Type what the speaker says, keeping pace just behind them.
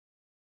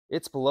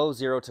It's below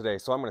zero today,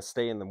 so I'm going to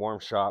stay in the warm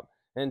shop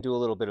and do a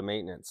little bit of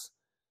maintenance.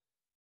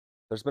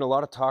 There's been a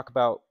lot of talk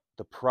about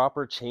the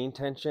proper chain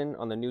tension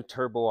on the new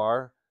Turbo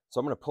R, so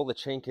I'm going to pull the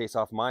chain case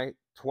off my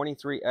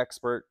 23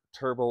 Expert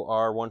Turbo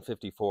R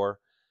 154.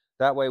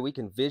 That way we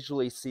can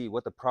visually see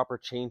what the proper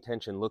chain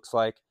tension looks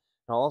like,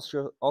 and I'll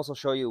also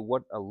show you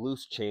what a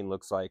loose chain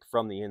looks like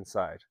from the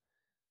inside.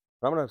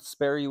 But I'm going to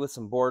spare you with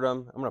some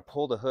boredom. I'm going to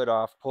pull the hood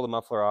off, pull the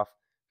muffler off.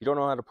 If you don't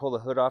know how to pull the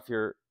hood off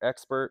your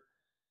Expert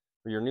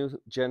or your new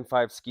Gen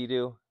 5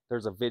 Ski-Doo,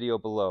 there's a video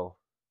below.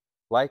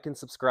 Like and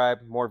subscribe,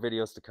 more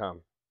videos to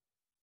come.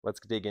 Let's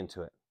dig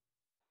into it.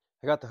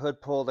 I got the hood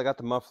pulled, I got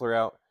the muffler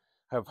out,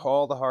 I have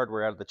all the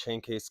hardware out of the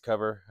chain case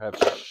cover, I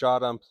have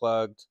shot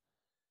unplugged,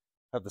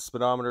 I have the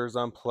speedometers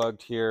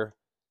unplugged here.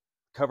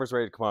 The cover's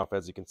ready to come off.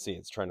 As you can see,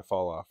 it's trying to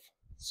fall off.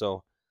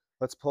 So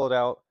let's pull it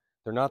out.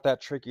 They're not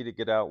that tricky to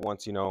get out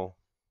once you know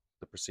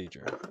the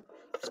procedure.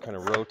 Just kind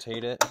of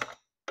rotate it.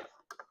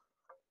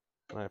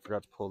 I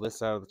forgot to pull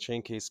this out of the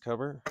chain case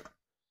cover.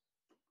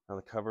 Now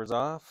the cover's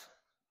off.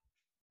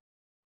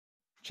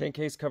 Chain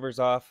case cover's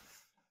off.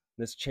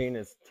 This chain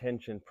is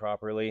tensioned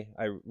properly.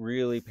 I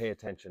really pay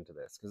attention to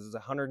this because it's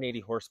 180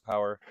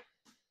 horsepower.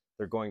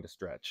 They're going to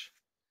stretch.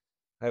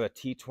 I have a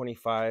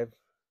T25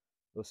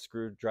 with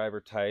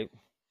screwdriver type.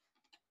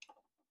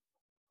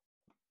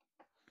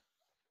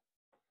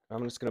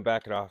 I'm just going to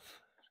back it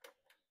off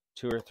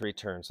 2 or 3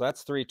 turns. So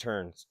that's 3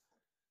 turns.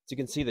 So you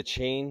can see the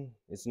chain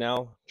is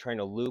now trying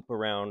to loop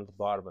around the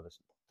bottom of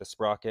the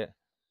sprocket.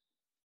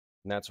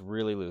 And that's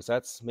really loose.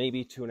 That's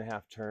maybe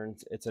 2.5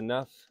 turns. It's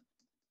enough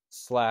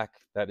slack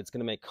that it's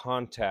going to make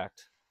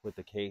contact with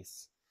the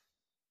case.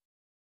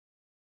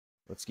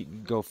 Let's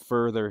go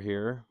further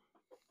here.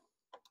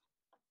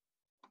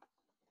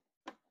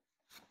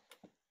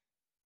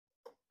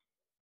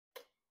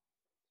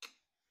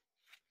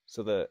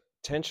 So the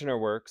tensioner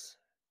works,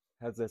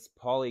 has this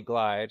poly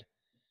glide,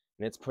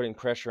 and it's putting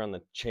pressure on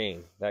the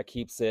chain. That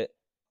keeps it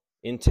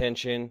in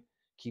tension,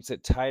 keeps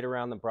it tight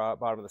around the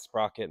bottom of the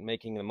sprocket,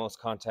 making the most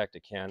contact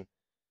it can.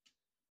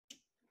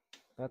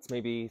 That's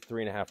maybe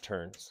 3.5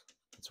 turns.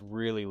 It's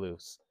really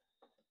loose.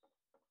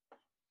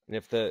 And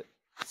if the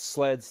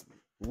sled's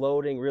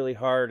loading really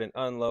hard and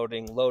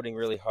unloading, loading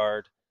really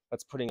hard,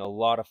 that's putting a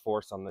lot of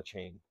force on the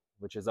chain,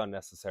 which is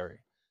unnecessary.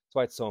 That's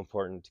why it's so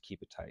important to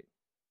keep it tight.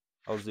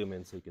 I'll zoom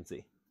in so you can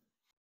see.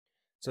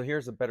 So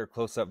here's a better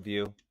close-up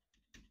view.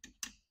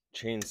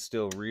 Chain's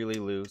still really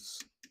loose.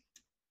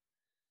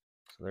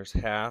 So there's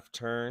half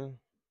turn.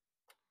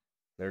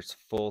 There's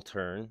full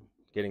turn,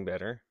 getting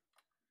better.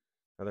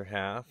 Another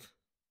half.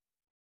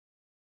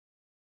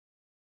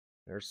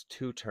 There's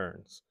 2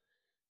 turns.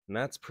 And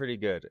that's pretty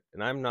good.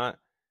 And I'm not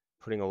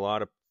putting a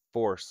lot of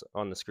force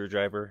on the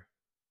screwdriver,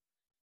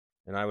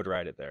 and I would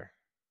ride it there.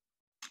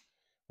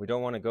 We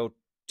don't want to go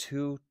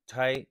too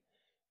tight.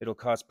 It'll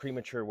cause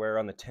premature wear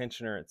on the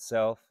tensioner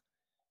itself.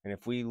 And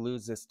if we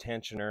lose this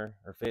tensioner,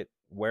 or if it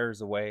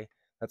wears away,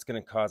 that's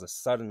going to cause a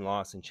sudden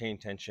loss in chain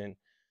tension,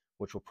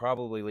 which will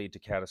probably lead to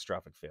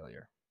catastrophic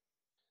failure.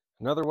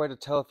 Another way to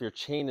tell if your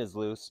chain is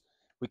loose,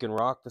 we can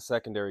rock the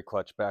secondary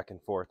clutch back and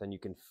forth and you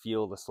can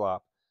feel the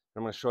slop.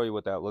 I'm going to show you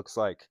what that looks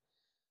like.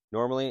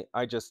 Normally,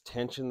 I just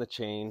tension the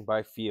chain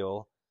by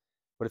feel,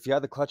 but if you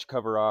have the clutch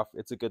cover off,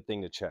 it's a good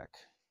thing to check.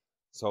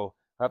 So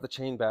I have the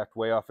chain backed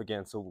way off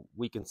again so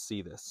we can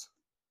see this.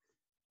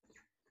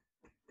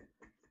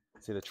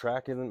 See, the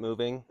track isn't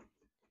moving,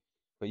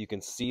 but you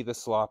can see the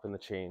slop in the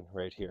chain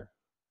right here.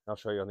 I'll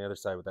show you on the other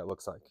side what that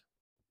looks like.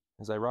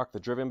 As I rock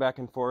the driven back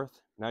and forth,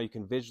 now you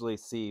can visually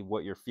see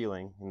what you're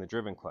feeling in the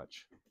driven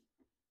clutch.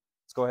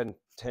 Let's go ahead and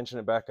tension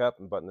it back up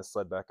and button this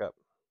sled back up.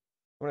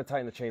 I'm going to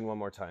tighten the chain one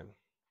more time.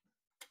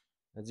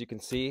 As you can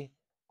see,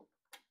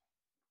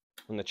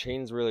 when the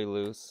chain's really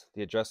loose,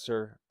 the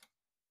adjuster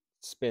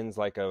spins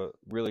like a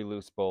really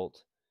loose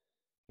bolt.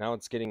 Now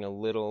it's getting a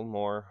little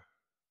more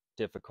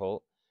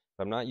difficult.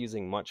 I'm not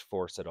using much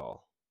force at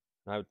all.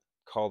 I would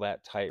call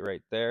that tight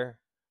right there.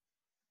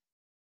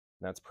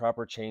 That's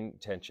proper chain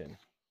tension.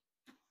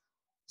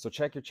 So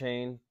check your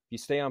chain. If you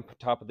stay on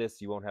top of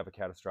this, you won't have a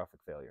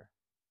catastrophic failure.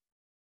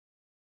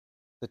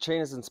 The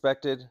chain is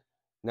inspected.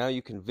 Now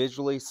you can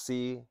visually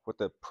see what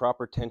the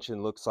proper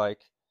tension looks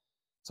like.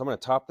 So I'm going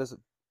to top this.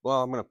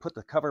 Well, I'm going to put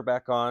the cover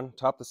back on,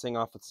 top this thing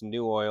off with some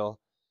new oil,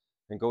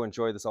 and go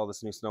enjoy all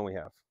this new snow we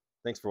have.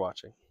 Thanks for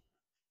watching.